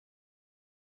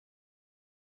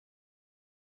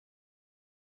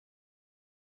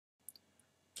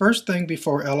First thing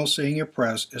before L.O.C.ing your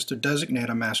press is to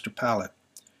designate a master pallet.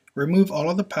 Remove all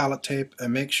of the pallet tape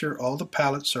and make sure all the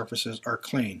pallet surfaces are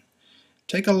clean.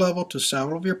 Take a level to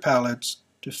several of your pallets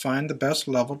to find the best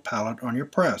leveled pallet on your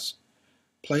press.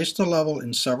 Place the level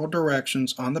in several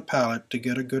directions on the pallet to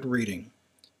get a good reading.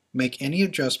 Make any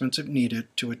adjustments if needed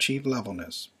to achieve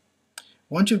levelness.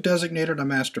 Once you've designated a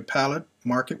master pallet,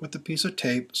 mark it with a piece of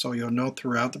tape so you'll know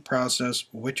throughout the process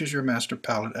which is your master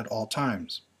pallet at all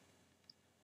times.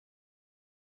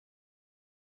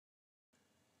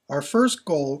 Our first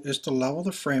goal is to level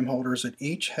the frame holders at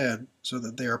each head so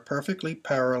that they are perfectly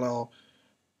parallel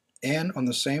and on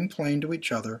the same plane to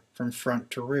each other from front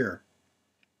to rear.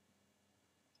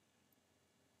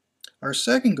 Our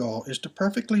second goal is to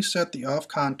perfectly set the off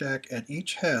contact at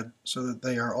each head so that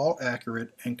they are all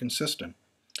accurate and consistent.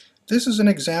 This is an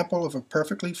example of a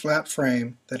perfectly flat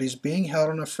frame that is being held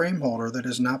on a frame holder that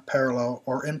is not parallel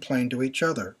or in plane to each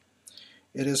other.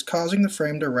 It is causing the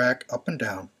frame to rack up and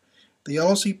down. The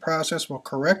L.O.C. process will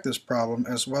correct this problem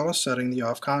as well as setting the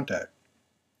off contact.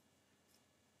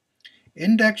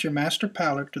 Index your master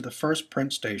pallet to the first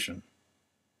print station.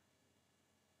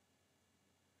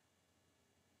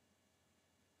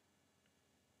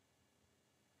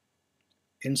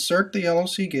 Insert the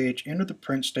L.O.C. gauge into the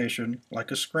print station like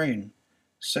a screen.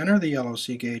 Center the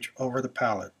L.O.C. gauge over the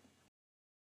pallet.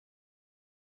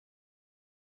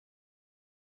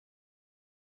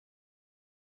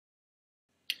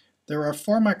 There are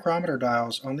 4 micrometer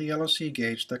dials on the L.O.C.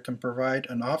 gauge that can provide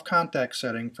an off-contact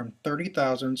setting from 30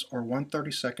 thousandths or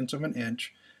 1/32 of an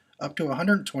inch up to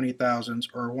 120 thousandths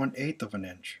or 1/8 of an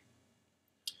inch.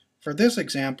 For this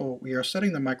example, we are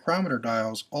setting the micrometer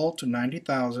dials all to 90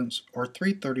 thousandths or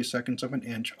 3/32 of an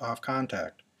inch off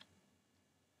contact.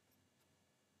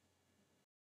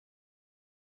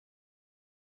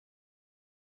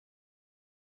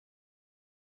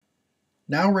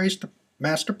 Now raise the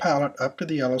master pallet up to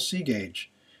the L.O.C.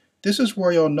 gauge. This is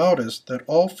where you'll notice that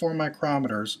all 4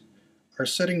 micrometers are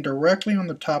sitting directly on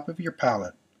the top of your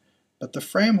pallet, but the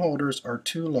frame holders are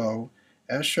too low,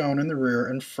 as shown in the rear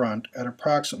and front at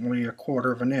approximately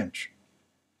 1/4 of an inch.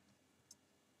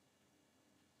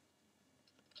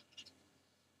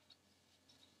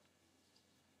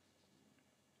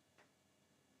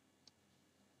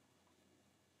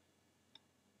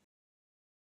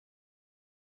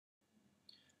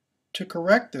 To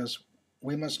correct this,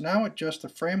 we must now adjust the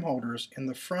frame holders in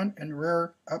the front and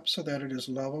rear up so that it is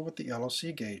level with the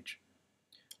L.O.C. gauge.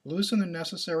 Loosen the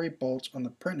necessary bolts on the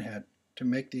print head to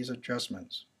make these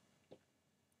adjustments.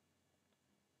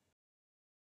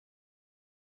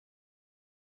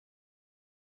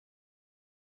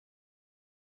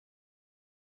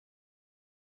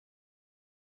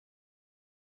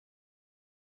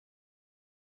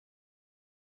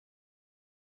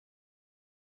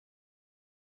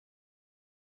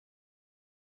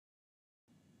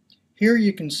 Here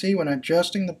you can see when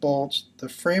adjusting the bolts, the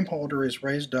frame holder is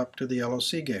raised up to the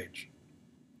L.O.C. gauge.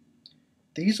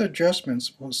 These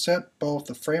adjustments will set both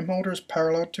the frame holders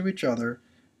parallel to each other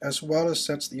as well as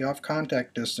sets the off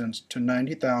contact distance to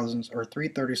 90 thousandths or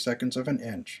 3/32 of an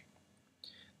inch.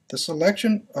 The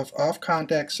selection of off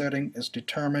contact setting is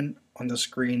determined on the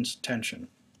screen's tension.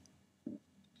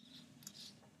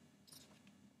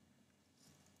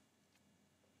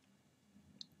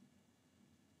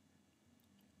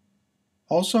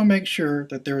 Also make sure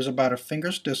that there is about a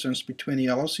finger's distance between the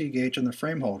L.O.C. gauge and the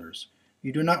frame holders.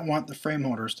 You do not want the frame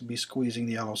holders to be squeezing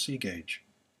the L.O.C. gauge.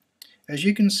 As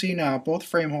you can see now, both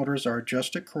frame holders are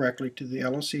adjusted correctly to the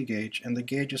L.O.C. gauge and the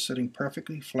gauge is sitting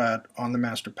perfectly flat on the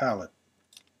master pallet.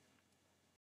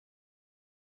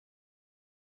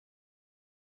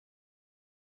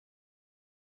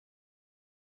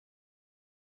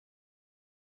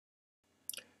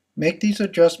 Make these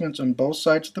adjustments on both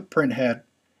sides of the print head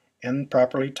and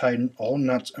properly tighten all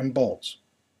nuts and bolts.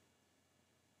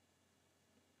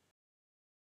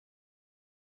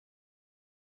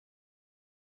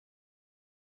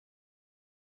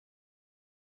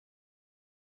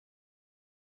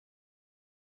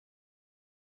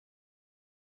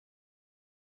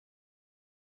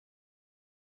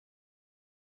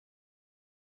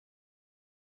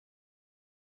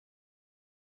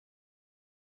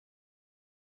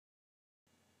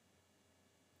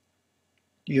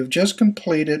 You have just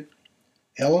completed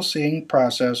L.O.C.ing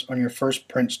process on your first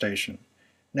print station.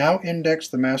 Now index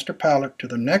the master pallet to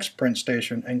the next print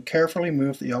station and carefully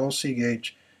move the L.O.C.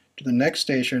 gauge to the next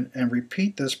station and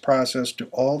repeat this process to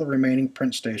all the remaining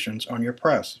print stations on your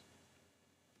press.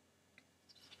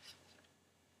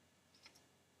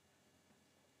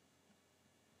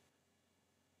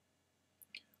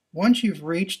 Once you've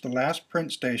reached the last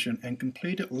print station and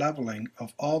completed leveling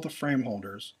of all the frame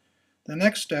holders, the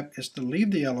next step is to leave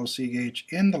the L.O.C. gauge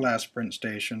in the last print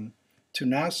station to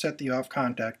now set the off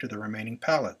contact to the remaining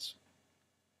pallets.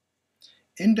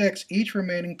 Index each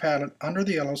remaining pallet under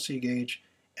the L.O.C. gauge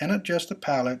and adjust the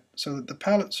pallet so that the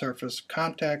pallet surface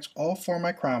contacts all 4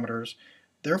 micrometers,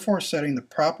 therefore setting the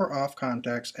proper off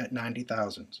contacts at 90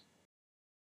 thousandths.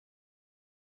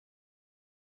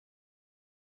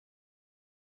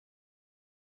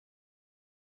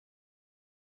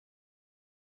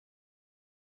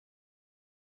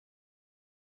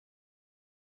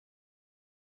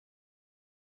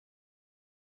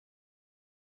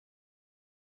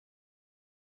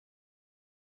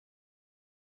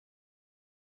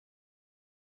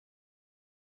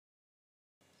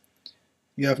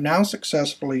 You have now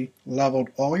successfully leveled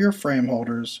all your frame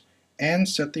holders and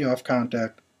set the off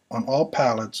contact on all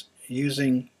pallets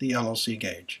using the L.O.C.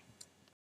 gauge.